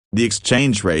The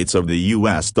exchange rates of the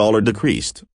US dollar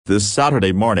decreased this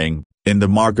Saturday morning in the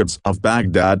markets of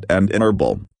Baghdad and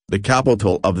Erbil, the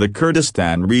capital of the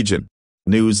Kurdistan region.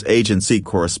 News agency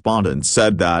correspondent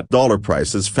said that dollar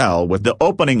prices fell with the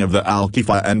opening of the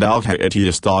Al-Kifa and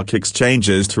Al-Hayatiya stock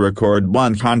exchanges to record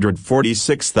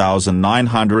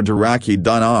 146,900 Iraqi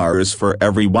dinars for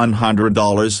every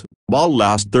 $100, while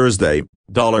last Thursday,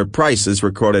 dollar prices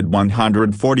recorded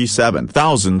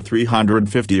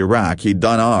 147,350 Iraqi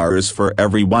dinars for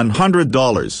every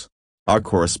 $100. Our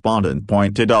correspondent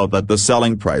pointed out that the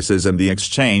selling prices in the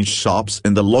exchange shops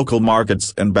in the local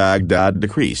markets in Baghdad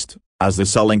decreased, as the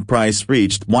selling price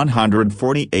reached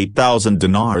 148,000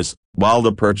 dinars, while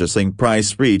the purchasing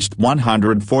price reached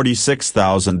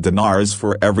 146,000 dinars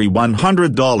for every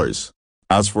 $100.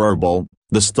 As for Erbil,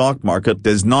 the stock market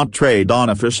does not trade on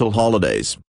official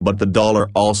holidays, but the dollar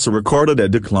also recorded a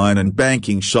decline in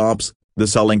banking shops, the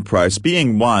selling price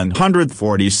being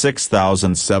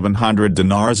 146,700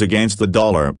 dinars against the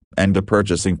dollar, and the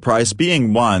purchasing price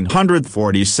being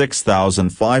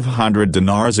 146,500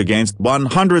 dinars against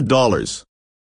 $100.